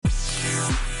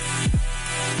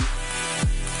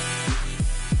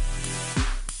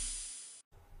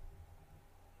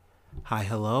Hi,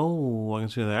 hello. Welcome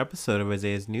to another episode of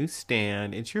Isaiah's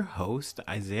Newsstand. It's your host,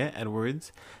 Isaiah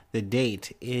Edwards. The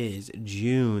date is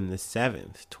June the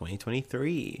 7th,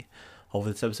 2023.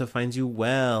 Hopefully this episode finds you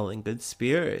well, in good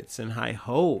spirits, and high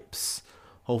hopes.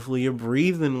 Hopefully you're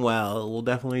breathing well. We'll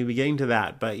definitely be getting to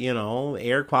that. But,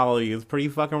 air quality is pretty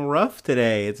fucking rough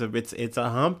today. It's a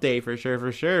hump day for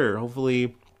sure.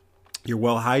 Hopefully you're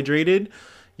well hydrated.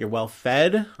 You're well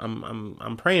fed.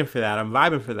 I'm praying for that. I'm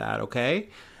vibing for that, okay?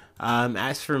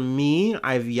 As for me,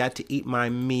 I've yet to eat my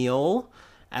meal,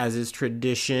 as is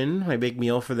tradition, my big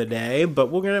meal for the day. But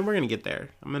we're gonna get there.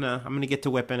 I'm gonna get to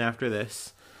whipping after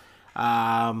this.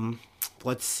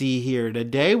 Let's see here.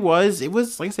 Today was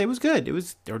like I say, it was good. It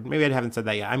was, or maybe I haven't said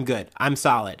that yet. I'm good. I'm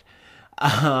solid.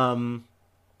 But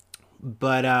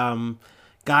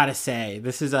gotta say,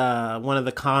 this is one of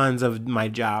the cons of my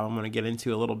job. I'm gonna get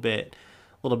into a little bit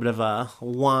of a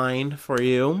whine for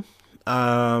you.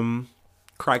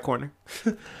 Cry corner.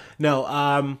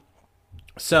 No,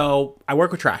 so I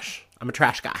work with trash. I'm a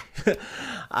trash guy.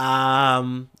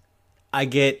 I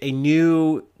get a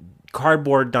new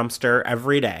cardboard dumpster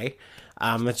every day.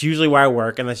 That's usually where I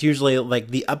work, and that's usually like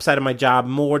the upside of my job.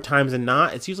 More times than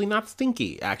not, it's usually not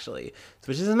stinky, actually,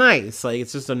 which is nice. Like,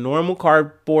 it's just a normal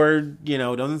cardboard,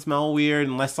 doesn't smell weird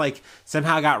unless like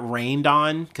somehow it got rained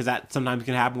on, because that sometimes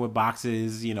can happen with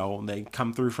boxes. They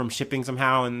come through from shipping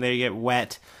somehow and they get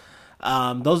wet.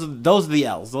 Those are the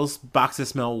L's. Those boxes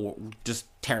smell just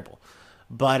terrible.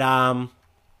 But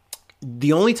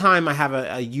the only time I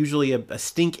have usually a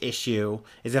stink issue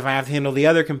is if I have to handle the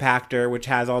other compactor, which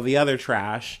has all the other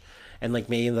trash, and like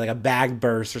maybe like a bag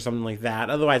burst or something like that.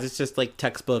 Otherwise, it's just like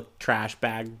textbook trash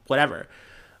bag, whatever.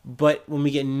 But when we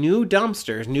get new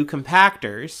dumpsters, new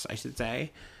compactors, I should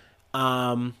say,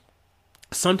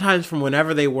 sometimes from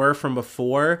whenever they were from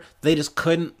before, they just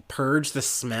couldn't purge the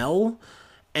smell.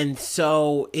 And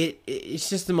so it's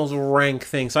just the most rank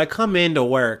thing. So I come into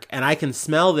work and I can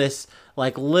smell this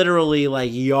like literally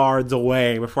like yards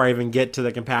away before I even get to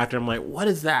the compactor. I'm like, what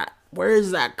is that? Where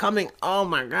is that coming? Oh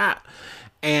my God.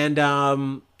 And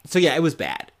so yeah, it was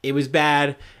bad. It was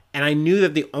bad. And I knew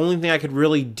that the only thing I could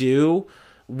really do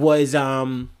was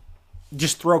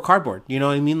just throw cardboard. You know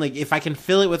what I mean? Like, if I can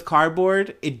fill it with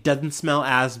cardboard, it doesn't smell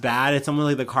as bad. It's only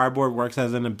like the cardboard works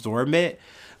as an absorbent.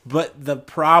 But the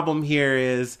problem here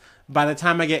is, by the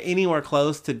time I get anywhere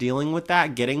close to dealing with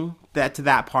that, getting that to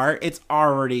that part, it's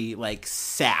already like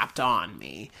sapped on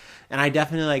me. And I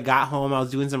definitely like got home. I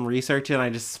was doing some research and I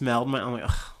just smelled I'm like,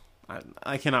 ugh,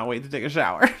 I cannot wait to take a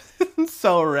shower. I'm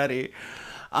so ready.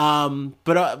 But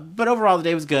overall the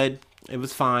day was good. It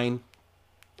was fine.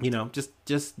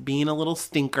 Just being a little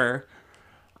stinker.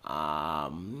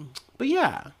 But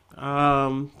yeah.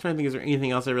 Trying to think, is there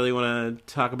anything else I really want to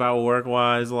talk about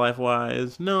work-wise,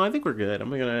 life-wise? No, I think we're good.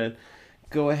 I'm gonna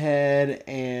go ahead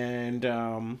and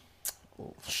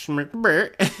schmick the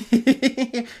bear,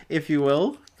 if you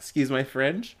will. Excuse my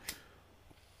French.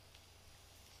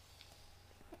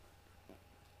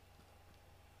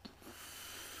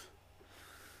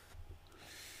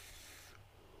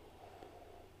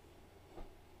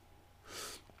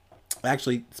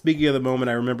 Actually, speaking of the moment,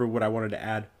 I remember what I wanted to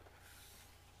add.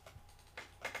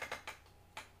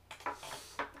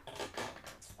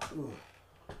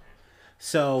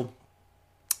 So,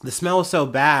 the smell was so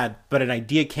bad, but an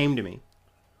idea came to me.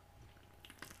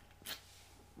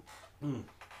 And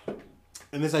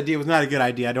this idea was not a good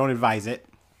idea. I don't advise it.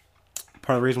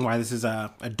 Part of the reason why this is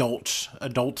a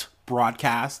adult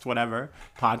broadcast, whatever,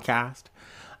 podcast.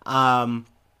 I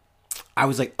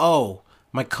was like, oh,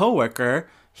 my coworker,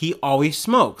 he always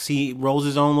smokes. He rolls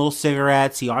his own little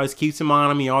cigarettes. He always keeps them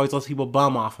on him. He always lets people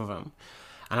bum off of him.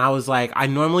 And I was like, I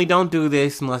normally don't do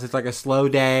this unless it's like a slow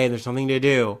day and there's something to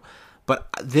do. But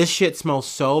this shit smells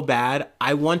so bad.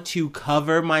 I want to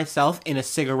cover myself in a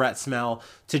cigarette smell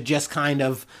to just kind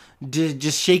of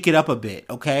just shake it up a bit,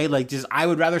 okay? Like, I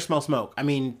would rather smell smoke. I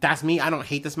mean, that's me. I don't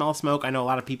hate the smell of smoke. I know a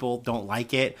lot of people don't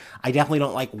like it. I definitely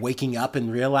don't like waking up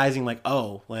and realizing, like,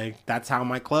 oh, like, that's how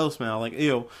my clothes smell. Like,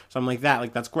 ew, something like that.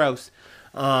 Like, that's gross.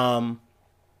 But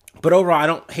overall, I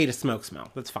don't hate a smoke smell.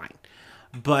 That's fine.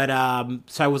 But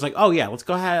so I was like, oh yeah, let's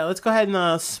go ahead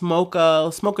and smoke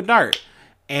a dart.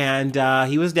 And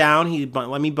he was down. He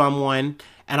let me bum one.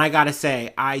 And I gotta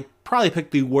say, I probably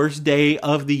picked the worst day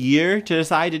of the year to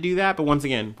decide to do that. But once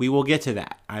again, we will get to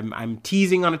that. I'm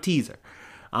teasing on a teaser.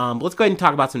 But let's go ahead and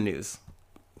talk about some news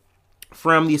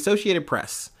from the Associated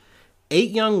Press. 8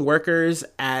 young workers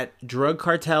at drug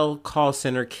cartel call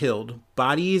center killed.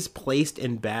 Bodies placed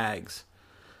in bags.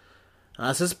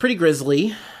 So it's pretty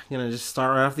grisly. I'm going to just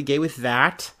start right off the gate with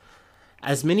that.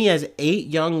 As many as 8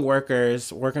 young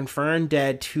workers were confirmed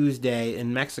dead Tuesday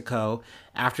in Mexico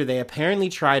after they apparently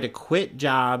tried to quit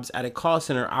jobs at a call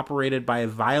center operated by a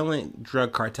violent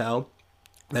drug cartel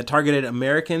that targeted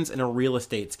Americans in a real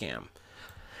estate scam.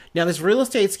 Now, this real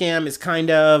estate scam is kind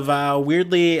of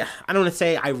weirdly, I don't want to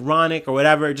say ironic or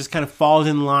whatever. It just kind of falls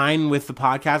in line with the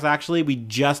podcast, actually. We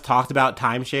just talked about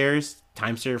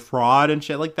timeshare fraud and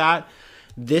shit like that.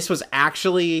 This was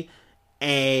actually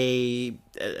a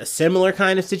similar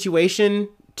kind of situation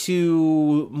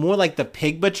to more like the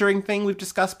pig butchering thing we've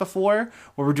discussed before,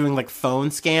 where we're doing like phone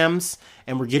scams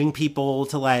and we're getting people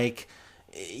to like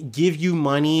give you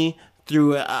money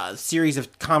through a series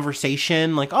of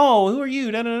conversation, like, oh, who are you?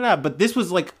 Da, da, da. But this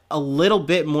was like a little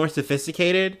bit more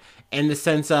sophisticated in the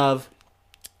sense of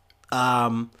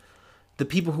the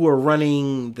people who are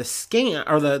running the scam,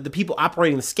 or the people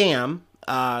operating the scam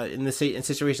in this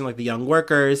situation, like the young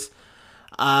workers,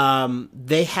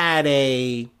 they had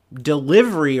a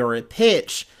delivery or a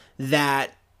pitch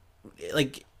that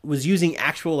like was using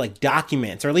actual like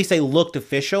documents, or at least they looked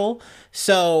official.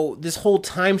 So this whole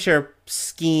timeshare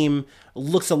scheme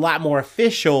looks a lot more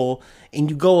official, and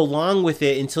you go along with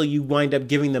it until you wind up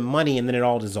giving them money, and then it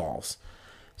all dissolves.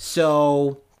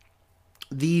 So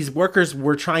these workers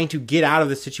were trying to get out of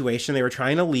the situation. They were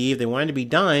trying to leave. They wanted to be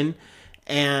done.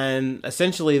 And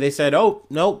essentially they said, oh,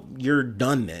 nope, you're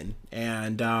done then.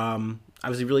 And I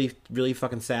was really, really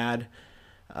fucking sad.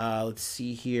 Let's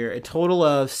see here. A total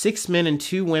of 6 men and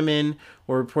 2 women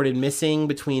were reported missing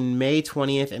between May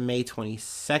 20th and May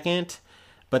 22nd.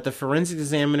 But the forensic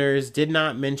examiners did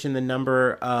not mention the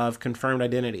number of confirmed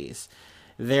identities.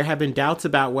 There have been doubts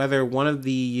about whether one of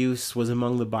the youths was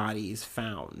among the bodies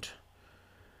found.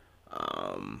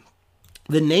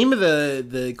 The name of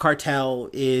the cartel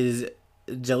is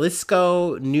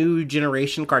Jalisco New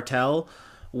Generation Cartel,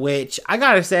 which I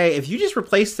gotta say, if you just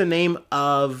replace the name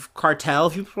of cartel,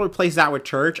 if you replace that with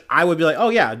church, I would be like, oh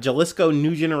yeah, Jalisco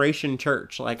New Generation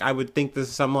Church. Like, I would think this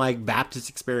is some like Baptist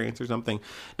experience or something.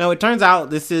 No, it turns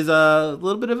out this is a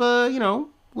little bit of a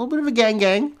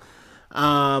gang.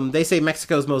 They say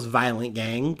Mexico's most violent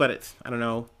gang, but it's, I don't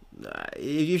know.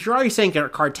 If you're already saying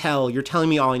cartel, you're telling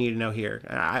me all I need to know here.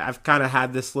 I've kind of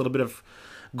had this little bit of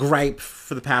gripe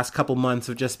for the past couple months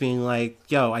of just being like,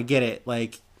 yo, I get it.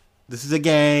 Like, this is a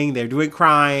gang. They're doing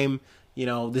crime. You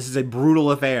know, this is a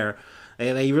brutal affair.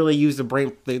 They really use the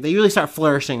brain. They really start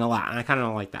flourishing a lot, and I kind of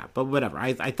don't like that. But whatever.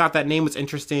 I thought that name was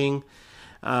interesting.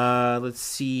 Let's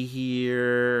see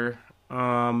here.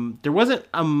 There wasn't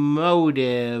a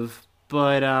motive,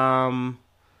 but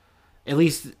at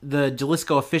least the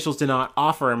Jalisco officials did not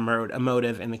offer a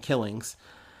motive in the killings.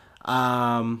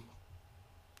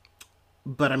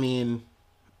 But I mean,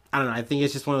 I don't know. I think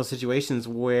it's just one of those situations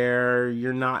where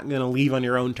you're not going to leave on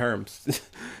your own terms.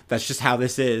 That's just how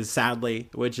this is, sadly,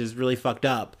 which is really fucked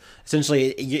up.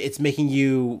 Essentially, it's making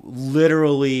you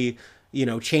literally,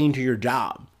 chained to your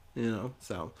job,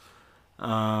 So,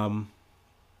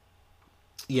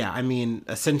 yeah, I mean,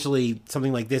 essentially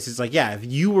something like this is like, yeah, if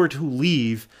you were to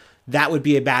leave, that would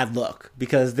be a bad look,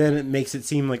 because then it makes it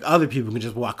seem like other people can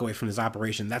just walk away from this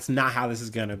operation. That's not how this is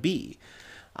going to be.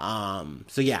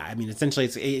 So yeah, I mean, essentially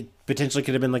it potentially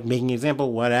could have been like making an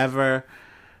example, whatever.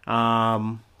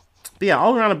 But yeah,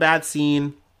 all around a bad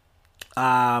scene,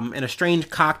 and a strange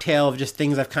cocktail of just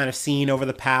things I've kind of seen over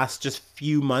the past just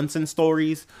few months in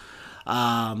stories.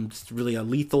 Just really a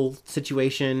lethal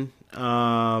situation.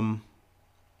 But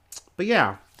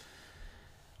yeah,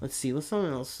 let's see. Let's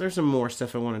something else. There's some more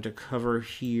stuff I wanted to cover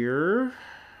here.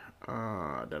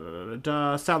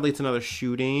 Sadly, it's another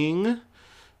shooting.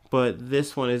 But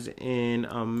this one is in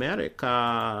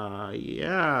America.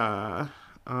 Yeah.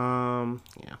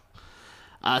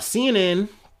 CNN,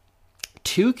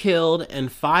 2 killed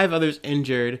and 5 others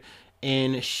injured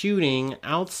in shooting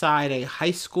outside a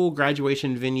high school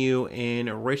graduation venue in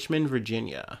Richmond,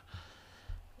 Virginia.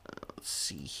 Let's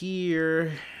see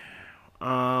here.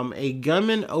 A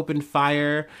gunman opened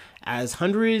fire as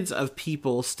hundreds of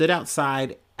people stood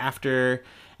outside after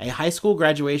a high school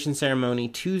graduation ceremony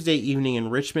Tuesday evening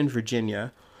in Richmond,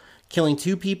 Virginia, killing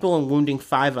 2 people and wounding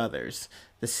 5 others,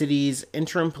 the city's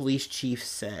interim police chief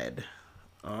said.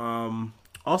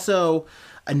 Also,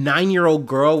 a 9-year-old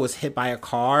girl was hit by a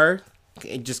car.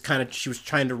 It just she was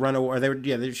trying to run away.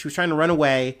 She was trying to run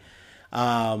away.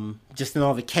 Just in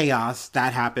all the chaos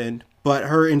that happened, but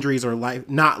her injuries are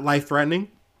not life-threatening.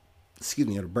 Excuse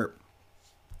me, I had a burp.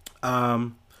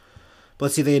 But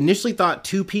let's see, they initially thought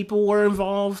 2 people were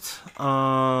involved,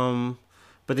 but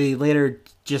they later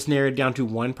just narrowed down to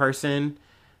 1 person.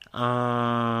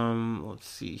 Let's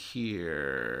see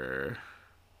here.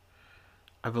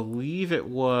 I believe it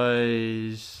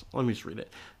was. Let me just read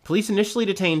it. Police initially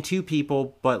detained 2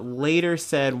 people, but later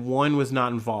said one was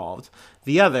not involved.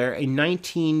 The other, a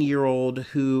 19-year-old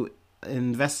who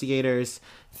investigators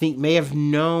think may have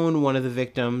known one of the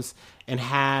victims and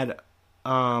had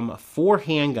 4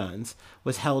 handguns,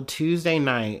 was held Tuesday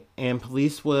night, and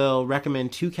police will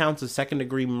recommend 2 counts of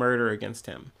second-degree murder against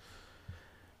him.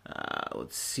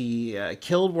 Let's see.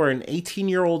 Killed were an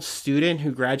 18-year-old student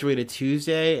who graduated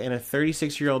Tuesday and a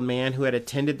 36-year-old man who had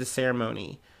attended the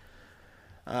ceremony.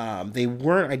 They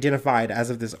weren't identified as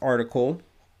of this article.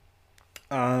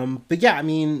 But yeah, I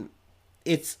mean,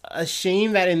 it's a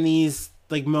shame that in these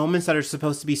like moments that are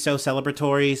supposed to be so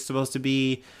celebratory, supposed to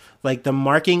be like the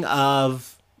marking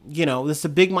of, you know, this is a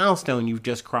big milestone you've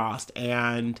just crossed,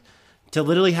 and to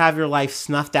literally have your life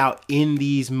snuffed out in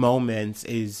these moments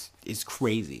is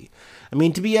crazy. I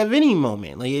mean, to be of any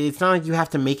moment, like it's not like you have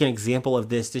to make an example of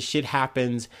this. This shit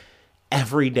happens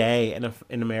every day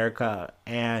in America,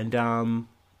 and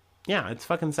yeah, it's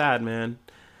fucking sad, man.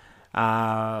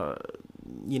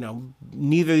 You know,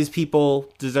 neither of these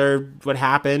people deserved what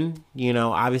happened. You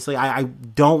know, obviously, I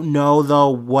don't know though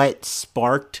what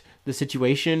sparked the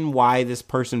situation, why this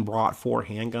person brought 4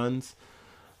 handguns.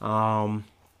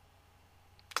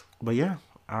 But yeah,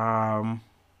 I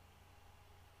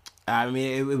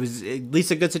mean, it was at least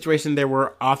a good situation. There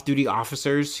were off-duty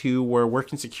officers who were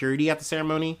working security at the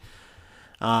ceremony.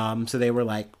 So they were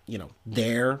like, you know,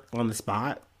 there on the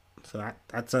spot. So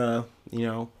that's you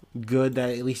know, good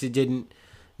that at least it didn't,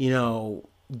 you know,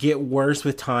 get worse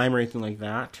with time or anything like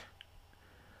that.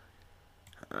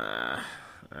 I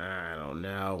don't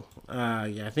know.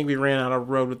 Yeah, I think we ran out of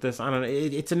road with this. I don't know.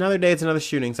 It's another day. It's another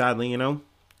shooting, sadly, you know.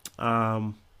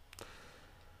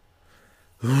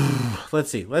 Let's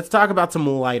see. Let's talk about some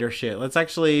lighter shit. Let's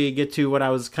actually get to what I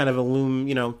was kind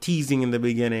of teasing in the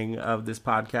beginning of this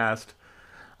podcast.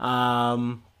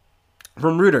 From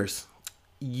Reuters,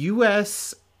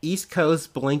 U.S. East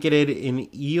Coast blanketed in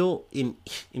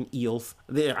eels.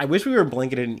 I wish we were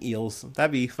blanketed in eels.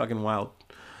 That'd be fucking wild.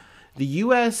 The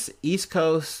U.S. East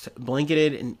Coast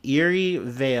blanketed an eerie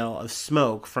veil of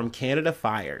smoke from Canada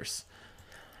fires.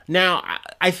 Now,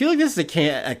 I feel like this is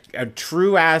a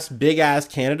true-ass, big-ass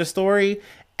Canada story,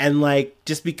 and, like,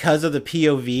 just because of the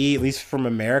POV, at least from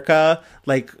America,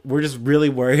 like, we're just really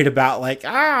worried about, like,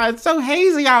 it's so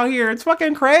hazy out here, it's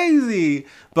fucking crazy.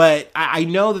 But I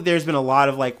know that there's been a lot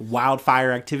of, like,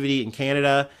 wildfire activity in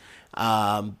Canada.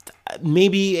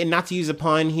 Maybe, and not to use a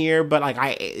pun here, but, like,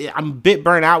 I'm a bit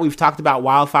burnt out. We've talked about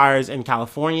wildfires in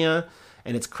California,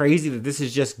 and it's crazy that this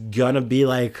is just gonna be,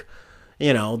 like,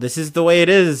 you know, this is the way it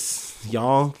is,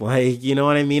 y'all. Like, you know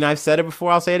what I mean? I've said it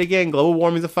before. I'll say it again. Global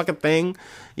warming's a fucking thing.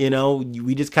 You know,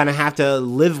 we just kind of have to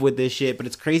live with this shit. But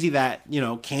it's crazy that, you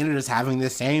know, Canada's having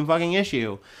this same fucking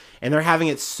issue. And they're having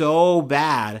it so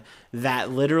bad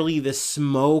that literally the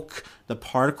smoke, the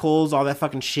particles, all that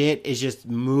fucking shit is just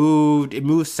moved. It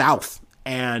moved south.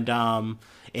 And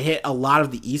it hit a lot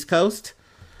of the East Coast.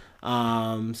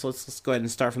 So let's go ahead and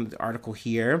start from the article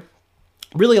here.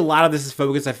 Really, a lot of this is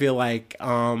focused, I feel like,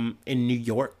 in New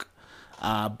York.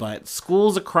 But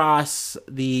schools across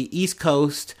the East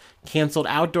Coast canceled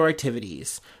outdoor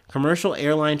activities. Commercial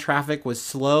airline traffic was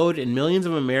slowed, and millions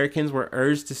of Americans were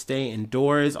urged to stay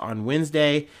indoors on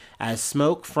Wednesday as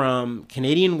smoke from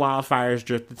Canadian wildfires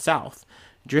drifted south,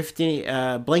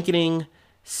 blanketing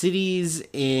cities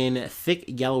in thick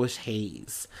yellowish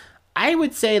haze. I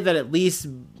would say that at least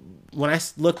when I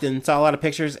looked and saw a lot of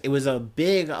pictures, it was a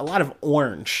lot of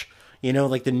orange. You know,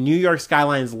 like the New York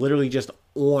skyline is literally just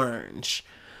orange.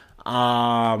 But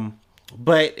I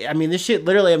mean, this shit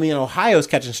literally, I mean, Ohio's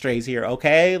catching strays here,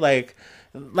 okay? Like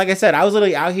I said, I was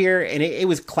literally out here and it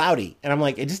was cloudy. And I'm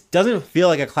like, it just doesn't feel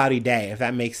like a cloudy day, if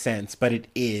that makes sense, but it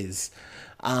is.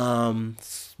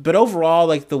 But overall,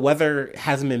 like the weather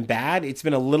hasn't been bad. It's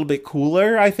been a little bit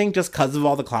cooler, I think, just because of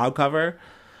all the cloud cover.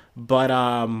 But,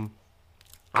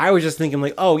 I was just thinking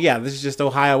like, oh yeah, this is just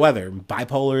Ohio weather,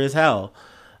 bipolar as hell.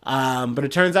 But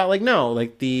it turns out like no,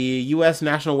 like the U.S.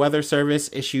 National Weather Service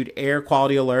issued air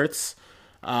quality alerts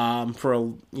for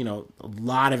a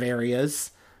lot of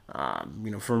areas,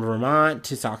 from Vermont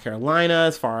to South Carolina,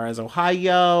 as far as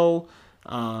Ohio,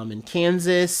 and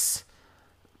Kansas.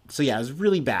 So yeah, it was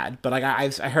really bad. But like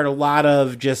I heard a lot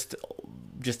of just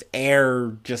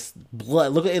air, just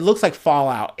blood. Look, it looks like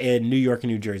fallout in New York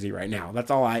and New Jersey right now. That's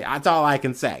all I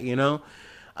can say, you know?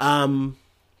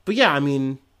 But yeah, I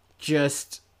mean,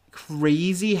 just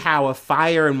crazy how a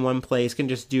fire in one place can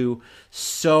just do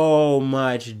so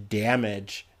much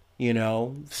damage, you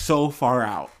know, so far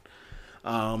out.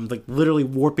 Like literally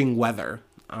warping weather.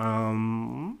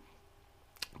 But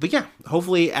But yeah,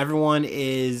 hopefully everyone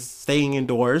is staying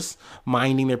indoors,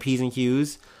 minding their P's and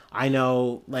Q's. I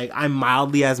know, like, I'm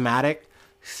mildly asthmatic,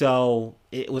 so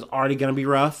it was already going to be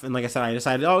rough. And like I said, I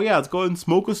decided, oh yeah, let's go ahead and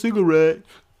smoke a cigarette.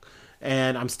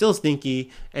 And I'm still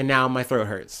stinky, and now my throat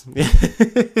hurts.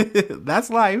 That's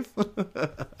life.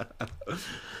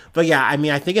 But yeah, I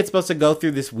mean, I think it's supposed to go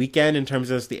through this weekend in terms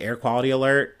of the air quality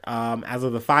alert. As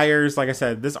of the fires, like I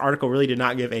said, this article really did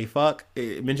not give a fuck.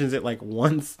 It mentions it like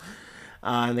once,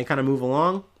 and they kind of move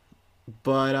along.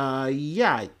 But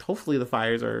yeah, hopefully the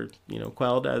fires are,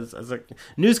 quelled. As a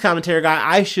news commentary guy,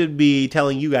 I should be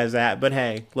telling you guys that. But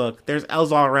hey, look, there's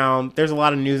L's all around. There's a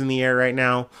lot of news in the air right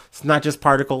now. It's not just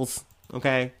particles.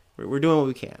 Okay, we're doing what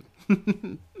we can.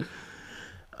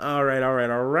 All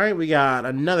right. We got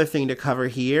another thing to cover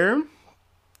here.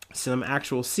 Some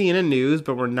actual CNN news,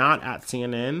 but we're not at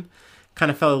CNN.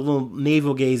 Kind of felt a little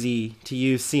navel-gazy to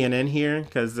use CNN here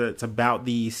because it's about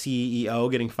the CEO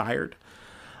getting fired.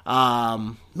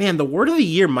 Man, the word of the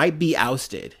year might be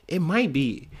ousted. It might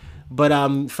be. But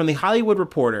from the Hollywood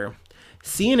Reporter,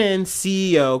 CNN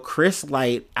CEO Chris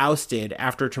Licht ousted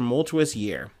after a tumultuous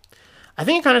year. I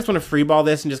think I kind of just want to freeball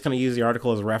this and just kind of use the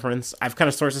article as a reference. I've kind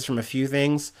of sourced this from a few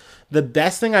things. The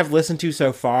best thing I've listened to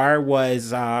so far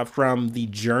was from the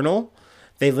Journal.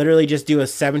 They literally just do a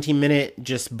 17-minute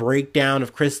just breakdown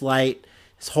of Chris Licht,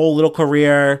 his whole little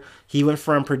career. He went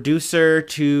from producer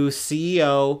to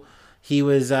CEO. He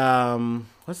was,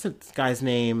 what's the guy's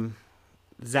name?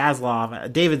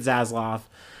 David Zaslav.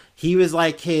 He was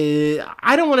like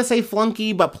I don't want to say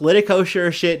flunky, but Politico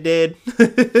sure shit did.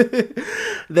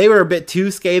 They were a bit too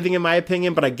scathing in my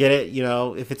opinion, but I get it.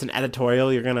 If it's an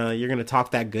editorial, you're gonna talk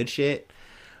that good shit.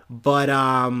 But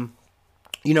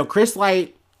Chris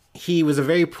Licht, he was a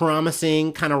very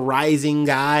promising kind of rising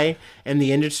guy in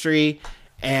the industry.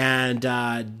 And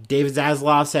David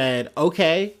Zaslav said,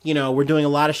 okay, we're doing a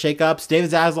lot of shakeups. David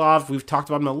Zaslav, we've talked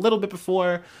about him a little bit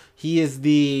before. He is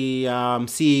the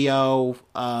CEO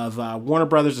of Warner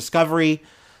Brothers Discovery.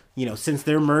 Since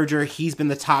their merger, he's been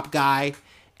the top guy,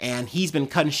 and he's been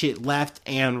cutting shit left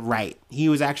and right. He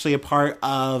was actually a part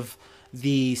of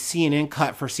the CNN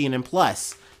cut for CNN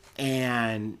Plus.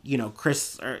 And,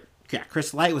 Chris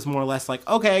Licht was more or less like,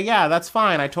 okay, yeah, that's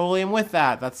fine. I totally am with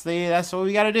that. That's what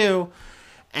we got to do.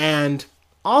 And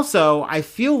also, I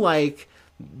feel like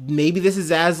maybe this is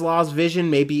Zaslav's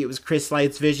vision. Maybe it was Chris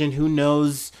Light's vision. Who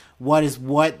knows what is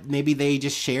what? Maybe they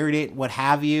just shared it, what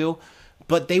have you.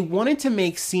 But they wanted to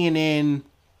make CNN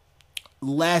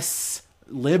less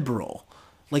liberal.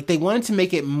 Like, they wanted to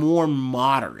make it more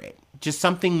moderate. Just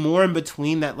something more in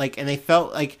between that. And they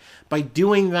felt like by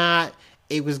doing that,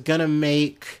 it was going to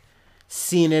make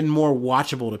CNN more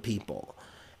watchable to people.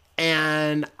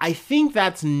 And I think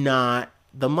that's not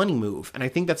the money move. And I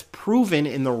think that's proven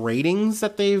in the ratings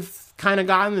that they've kind of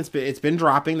gotten. It's been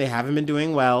dropping. They haven't been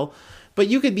doing well. But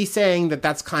you could be saying that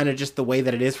that's kind of just the way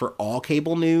that it is for all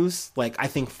cable news. Like, I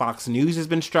think Fox News has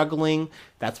been struggling.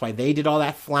 That's why they did all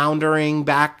that floundering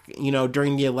back,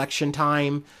 during the election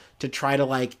time to try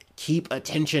to, keep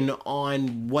attention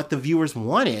on what the viewers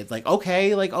wanted.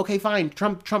 Okay, fine.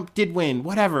 Trump did win.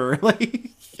 Whatever.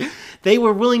 They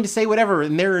were willing to say whatever,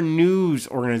 and they're a news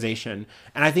organization.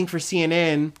 And I think for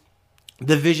CNN,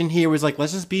 the vision here was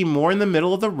let's just be more in the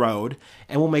middle of the road,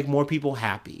 and we'll make more people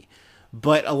happy.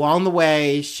 But along the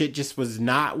way, shit just was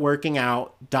not working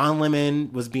out. Don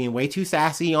Lemon was being way too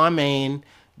sassy on Maine,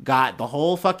 got the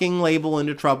whole fucking label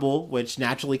into trouble, which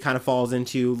naturally kind of falls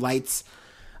into Light's,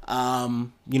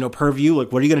 purview.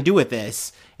 What are you going to do with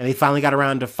this? And they finally got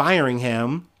around to firing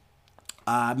him.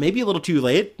 Maybe a little too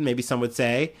late, maybe some would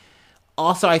say.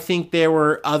 Also, I think there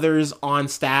were others on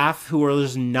staff who were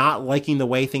just not liking the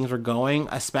way things were going,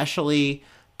 especially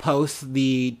post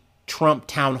the Trump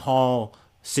town hall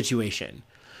situation,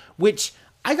 which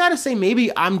I gotta say, maybe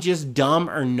I'm just dumb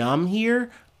or numb here.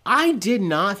 I did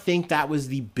not think that was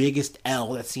the biggest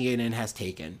L that CNN has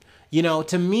taken.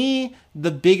 To me, the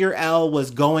bigger L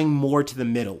was going more to the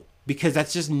middle, because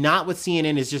that's just not what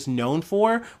CNN is just known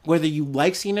for. Whether you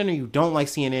like CNN or you don't like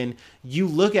CNN, you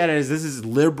look at it as this is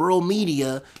liberal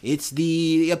media. It's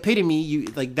the epitome.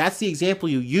 That's the example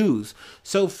you use.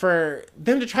 So for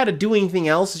them to try to do anything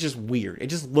else is just weird. It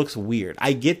just looks weird.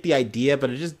 I get the idea, but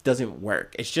it just doesn't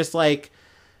work. It's just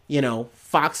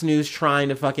Fox News trying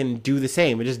to fucking do the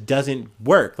same. It just doesn't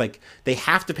work. They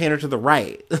have to pander to the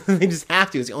right. They just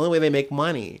have to. It's the only way they make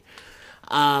money.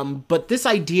 But this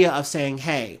idea of saying,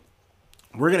 hey,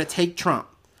 we're going to take Trump.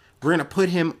 We're going to put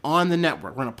him on the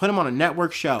network. We're going to put him on a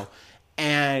network show.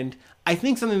 And I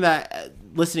think something that,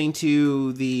 listening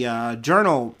to the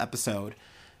Journal episode,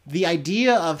 the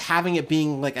idea of having it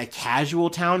being like a casual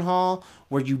town hall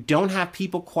where you don't have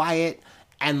people quiet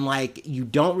and like you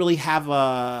don't really have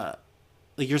a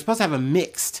like you're supposed to have a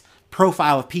mixed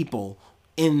profile of people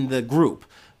in the group,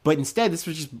 but instead this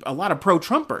was just a lot of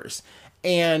pro-Trumpers,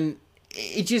 and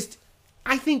it just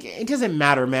I think it doesn't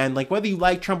matter, man. Like whether you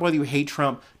like Trump, whether you hate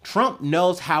Trump, Trump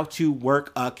knows how to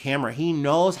work a camera. He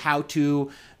knows how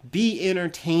to be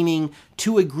entertaining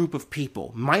to a group of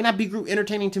people. Might not be group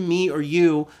entertaining to me or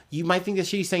you. You might think the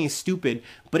shit he's saying is stupid,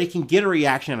 but it can get a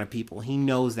reaction out of people. He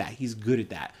knows that. He's good at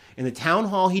that. In the town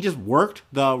hall, he just worked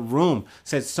the room.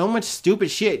 Said so much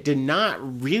stupid shit. Did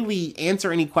not really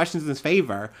answer any questions in his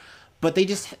favor, but it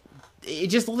just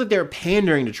looked like they were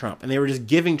pandering to Trump, and they were just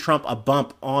giving Trump a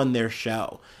bump on their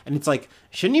show. And it's like,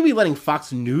 shouldn't you be letting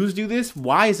Fox News do this?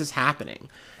 Why is this happening?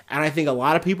 And I think a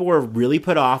lot of people were really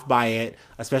put off by it,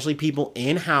 especially people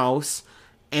in-house.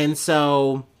 And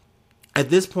so at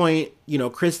this point, you know,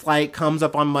 Chris Light comes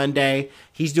up on Monday.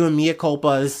 He's doing mea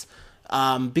culpas.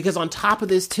 Because on top of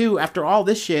this, too, after all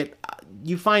this shit,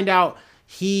 you find out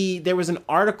there was an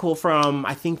article from,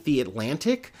 I think, The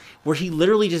Atlantic, where he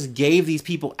literally just gave these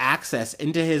people access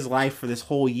into his life for this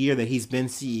whole year that he's been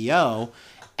CEO,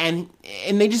 and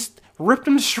they just ripped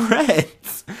him to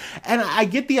shreds. And I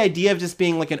get the idea of just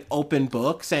being like an open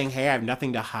book, saying, hey, I have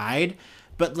nothing to hide,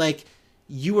 but like,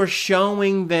 you are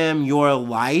showing them your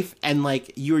life, and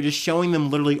like, you are just showing them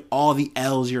literally all the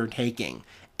L's you're taking.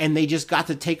 And they just got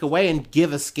to take away and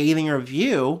give a scathing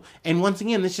review. And once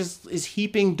again, this just is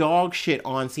heaping dog shit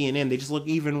on CNN. They just look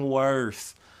even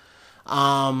worse.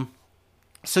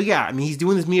 So yeah, I mean, he's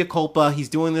doing this mea culpa. He's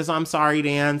doing this I'm sorry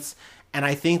dance. And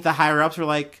I think the higher ups were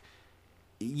like,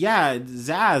 yeah,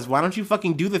 Zaz, why don't you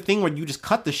fucking do the thing where you just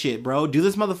cut the shit, bro? Do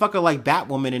this motherfucker like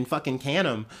Batwoman and fucking can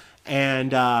him.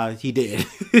 And he did.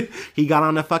 He got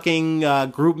on a fucking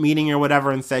group meeting or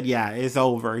whatever and said, yeah, it's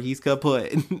over. He's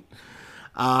kaput.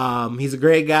 He's a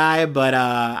great guy, but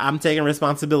I'm taking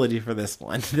responsibility for this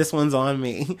one. This one's on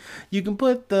me. You can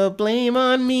put the blame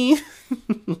on me.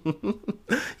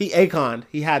 He Akon'd.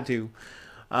 He had to.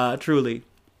 Truly.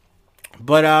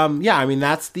 But yeah, I mean,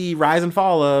 that's the rise and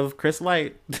fall of Chris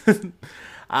Light.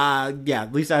 Yeah,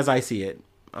 at least as I see it.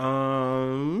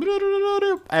 I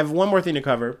have one more thing to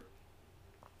cover,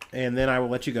 and then I will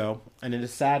let you go. And it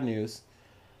is sad news.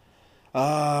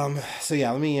 So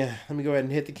yeah, let me go ahead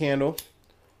and hit the candle.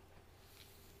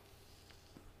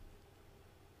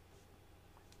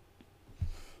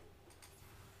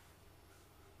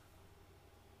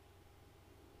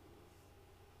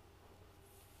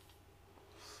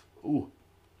 Ooh.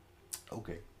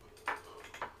 Okay.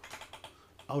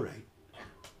 All right.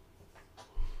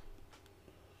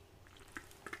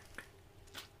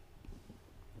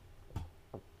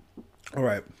 All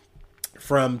right.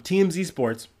 From TMZ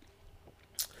Sports,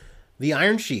 the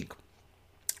Iron Sheik,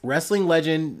 wrestling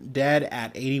legend, dead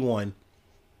at 81.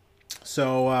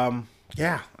 So,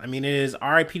 yeah, I mean, it is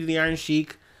RIP to the Iron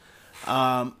Sheik.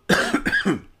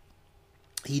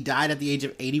 He died at the age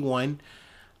of 81.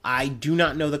 I do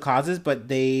not know the causes, but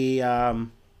they, at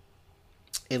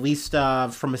least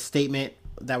from a statement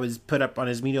that was put up on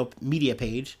his media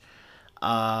page,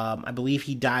 I believe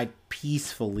he died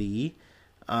peacefully.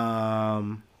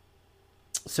 So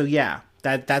yeah,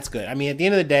 that's good. I mean, at the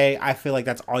end of the day, I feel like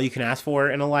that's all you can ask for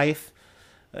in a life,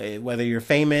 whether you're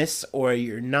famous or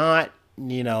you're not.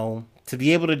 You know, to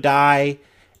be able to die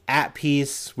at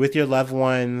peace with your loved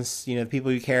ones, you know, the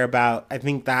people you care about. I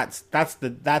think that's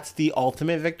the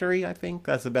ultimate victory. I think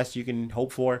that's the best you can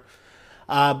hope for.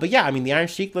 But yeah, I mean, the Iron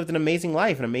Sheik lived an amazing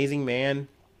life, an amazing man.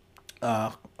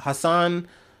 Hassan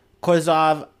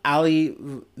Kozov Ali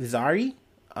Vizari,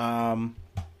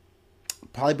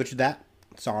 probably butchered that.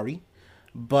 Sorry,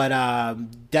 but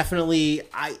definitely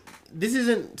this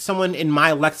isn't someone in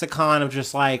my lexicon of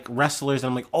just like wrestlers.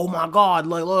 I'm like, oh my god,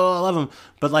 like, oh, I love him.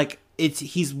 But like,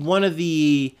 he's one of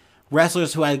the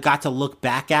wrestlers who I got to look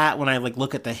back at when I like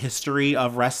look at the history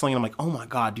of wrestling. And I'm like, oh my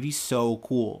god, dude, he's so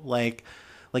cool. Like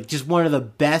just one of the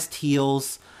best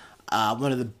heels,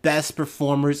 one of the best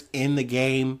performers in the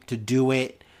game to do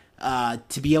it.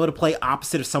 To be able to play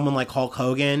opposite of someone like Hulk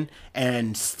Hogan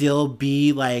and still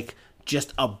be like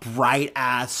just a bright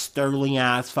ass, sterling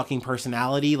ass fucking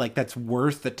personality, like that's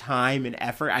worth the time and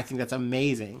effort. I think that's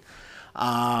amazing.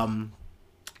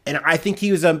 And I think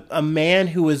he was a man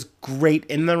who was great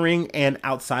in the ring and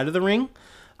outside of the ring.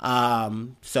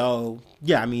 So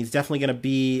yeah, I mean, he's definitely going to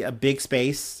be a big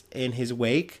space in his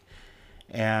wake.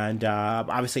 And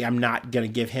obviously I'm not going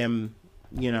to give him,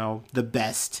 you know, the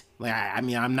best. Like, I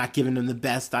mean, I'm not giving him the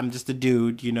best. I'm just a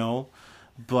dude, you know.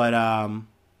 But,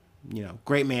 you know,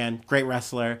 great man, great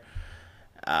wrestler.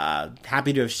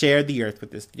 Happy to have shared the earth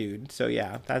with this dude. So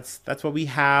yeah, that's what we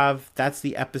have. That's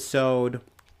the episode.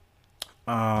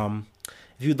 If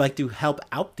you'd like to help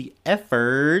out the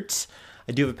effort,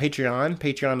 I do have a Patreon,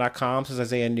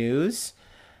 patreon.com/Isaiah News.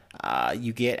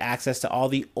 You get access to all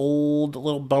the old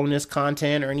little bonus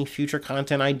content or any future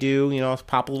content I do. I'll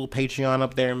pop a little Patreon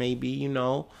up there maybe,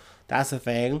 that's a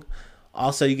thing.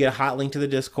 Also, you get a hot link to the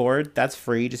Discord. That's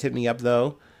free. Just hit me up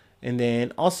though. And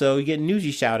then also you get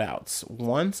newsy shout outs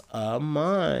once a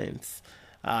month.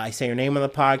 I say your name on the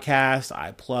podcast.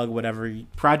 I plug whatever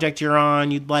project you're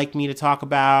on you'd like me to talk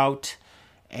about.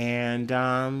 And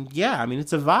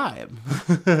it's a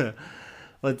vibe.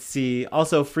 Let's see.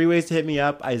 Also, free ways to hit me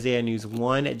up,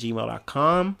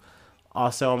 isaiahnews1@gmail.com.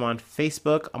 Also, I'm on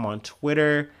Facebook. I'm on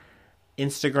Twitter,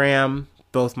 Instagram,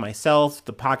 both myself,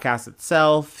 the podcast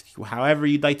itself, however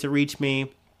you'd like to reach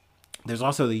me. There's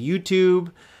also the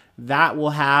YouTube. That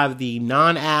will have the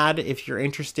non-ad if you're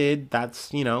interested.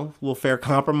 That's, a little fair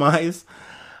compromise.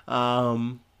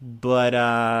 Feel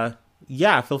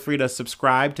free to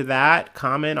subscribe to that,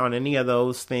 comment on any of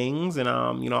those things, and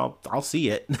I'll see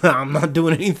it. I'm not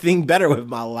doing anything better with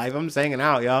my life. I'm just hanging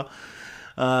out, y'all.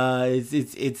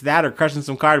 It's that or crushing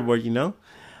some cardboard,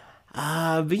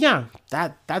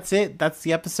 that's it. That's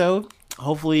the episode.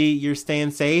 Hopefully you're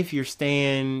staying safe. You're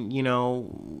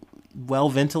staying, well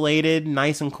ventilated,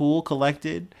 nice and cool,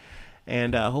 collected,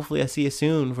 and hopefully I see you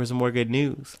soon for some more good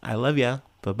news. I love ya.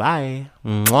 Bye bye.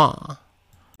 Mwah.